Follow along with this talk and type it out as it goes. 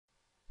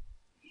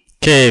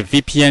Okay,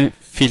 VPN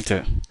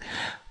filter.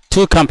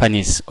 Two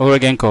companies,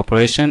 Oregon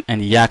Corporation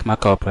and Yakima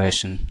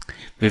Corporation.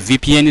 The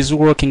VPN is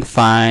working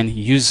fine.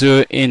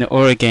 User in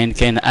Oregon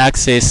can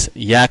access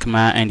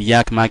Yakima and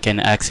Yakima can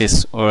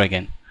access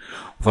Oregon.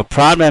 The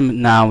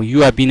problem now,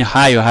 you have been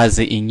hired as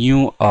a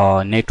new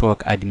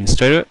network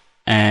administrator,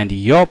 and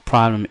your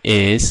problem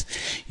is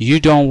you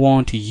don't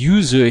want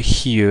user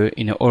here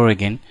in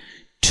Oregon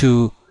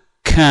to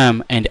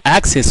come and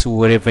access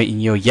whatever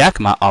in your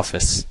Yakima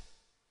office.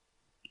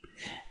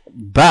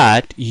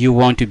 But you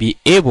want to be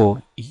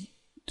able,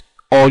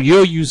 all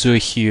your user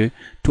here,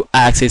 to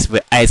access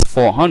the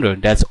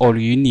AS400. That's all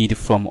you need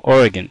from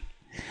Oregon.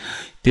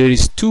 There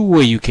is two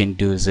ways you can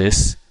do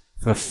this.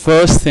 The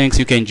first things,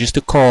 you can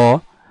just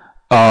call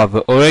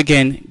the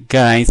Oregon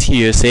guys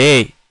here,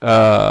 say,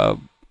 hey,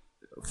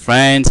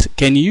 friends,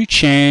 can you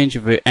change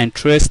the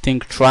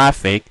interesting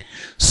traffic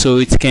so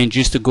it can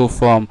just go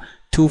from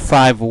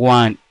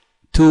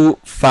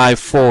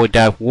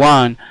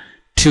 254.1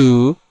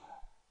 to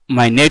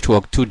my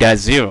network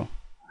 2.0,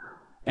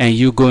 and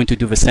you're going to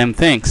do the same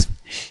things.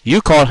 You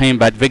call him,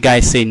 but the guy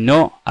say,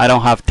 no, I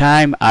don't have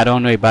time, I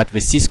don't know about the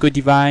Cisco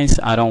device,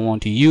 I don't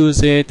want to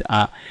use it,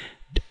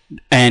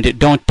 and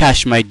don't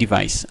touch my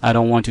device, I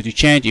don't want you to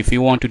change. If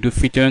you want to do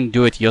filtering,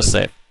 do it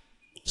yourself.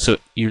 So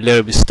you're a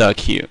little bit stuck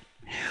here.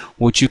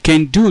 What you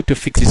can do to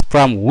fix this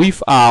problem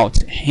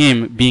without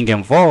him being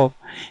involved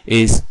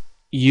is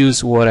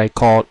use what is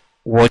called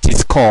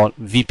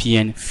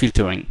VPN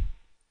filtering.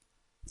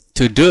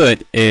 To do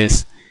it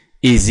is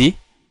easy.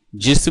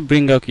 Just to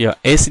bring up your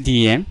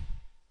ASDM,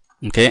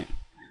 okay,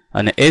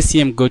 on the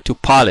ASDM, go to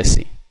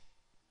policy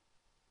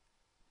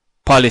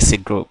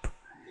group.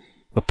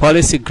 The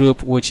policy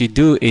group, what you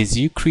do is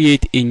you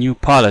create a new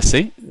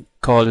policy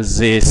called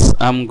this.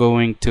 I'm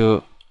going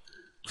to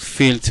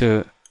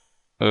filter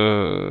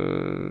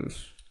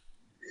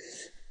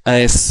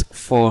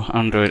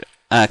AS400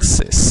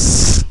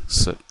 access.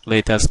 So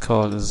let us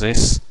call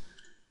this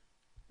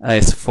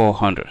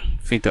AS400,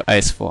 filter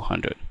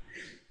AS400.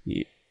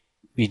 We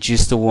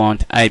just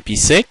want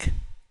IPsec.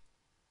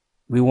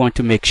 We want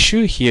to make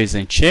sure here is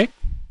in check.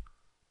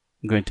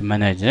 I'm going to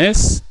manage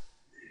this.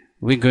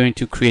 We're going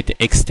to create the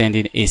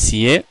extended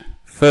ACL.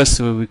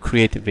 First, we will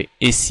create the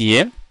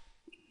ACL.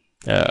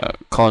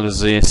 Call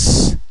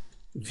this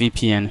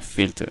VPN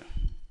filter.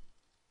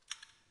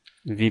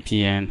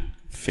 VPN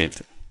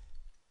filter.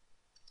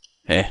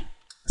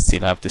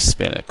 Still have to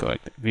spell it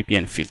correctly.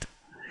 VPN filter.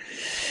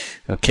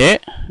 Okay,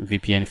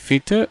 VPN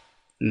filter.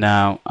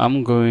 Now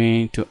I'm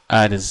going to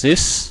add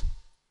this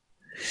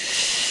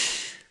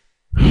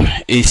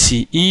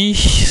ACE.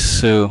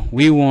 So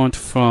we want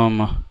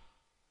from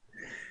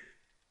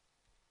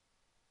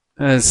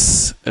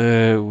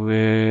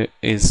where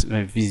is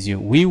my video?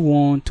 We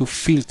want to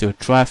filter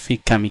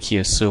traffic coming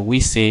here. So we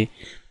say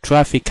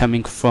traffic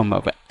coming from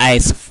the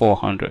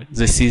AS400.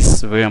 This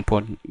is very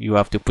important. You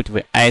have to put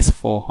the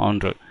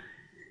AS400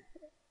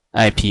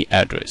 IP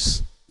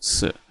address.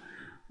 So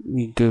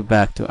we go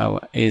back to our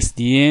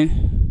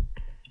ASDN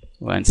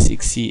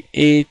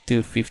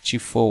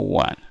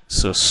 168.254.1.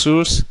 So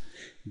source,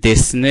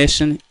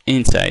 destination,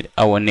 inside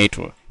our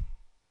network.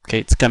 Okay,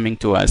 it's coming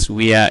to us.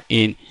 We are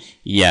in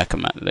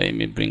Yakima. Let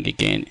me bring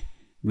again.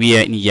 We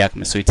are in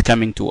Yakima, so it's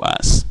coming to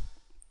us.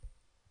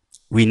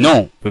 We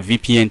know the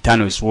VPN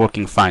tunnel is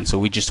working fine, so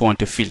we just want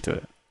to filter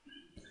it.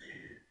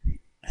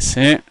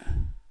 So,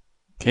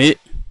 okay,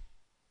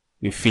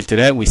 we filter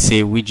that. We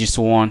say we just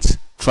want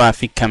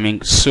traffic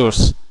coming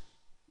source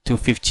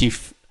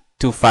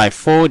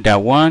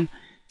 254.1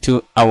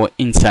 to our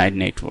inside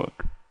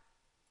network.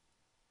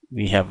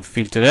 We have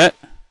filtered that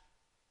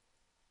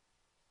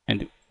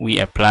and we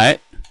apply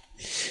it.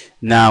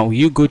 Now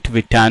you go to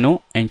the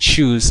tunnel and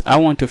choose, I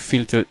want to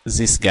filter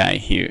this guy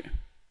here.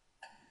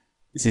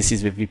 This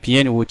is the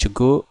VPN. What you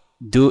go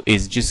do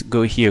is just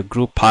go here,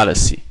 group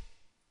policy,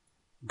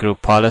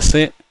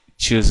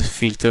 choose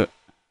filter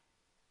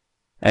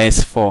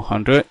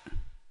AS400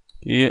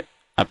 here,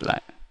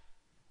 apply.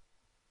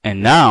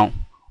 And now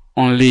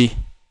only,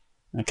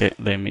 okay,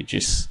 let me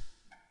just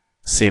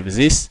save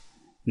this.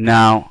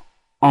 Now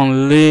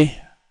only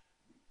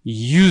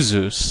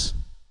users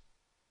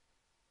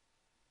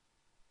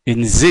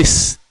in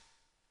this,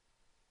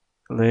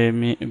 let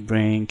me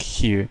bring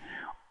here.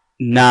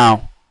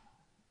 Now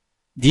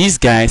these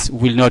guys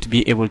will not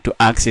be able to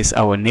access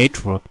our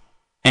network,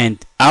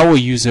 and our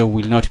user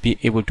will not be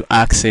able to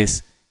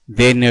access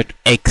their network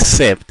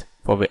except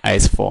for the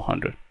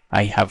AS400.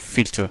 I have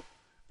filtered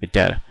the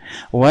data.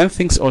 One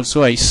thing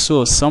also I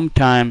saw,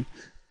 sometime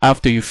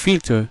after you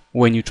filter,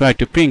 when you try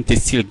to ping,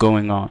 it's still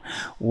going on.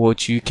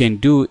 What you can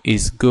do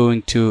is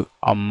going to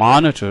a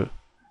monitor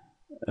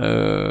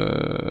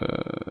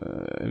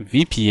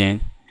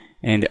VPN,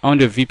 and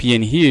under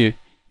VPN here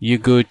you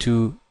go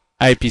to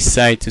IP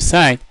site to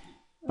site.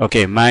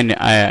 Okay, my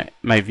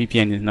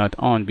VPN is not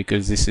on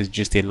because this is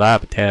just a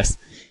lab test.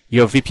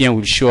 Your VPN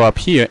will show up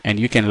here and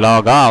you can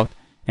log out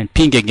and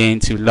ping again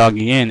to log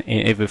in,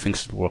 and everything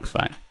should work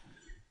fine.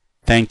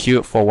 Thank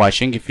you for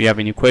watching. If you have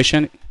any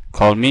question,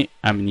 call me.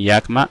 I'm in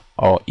Yakima,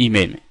 or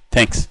email me.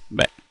 Thanks.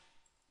 Bye.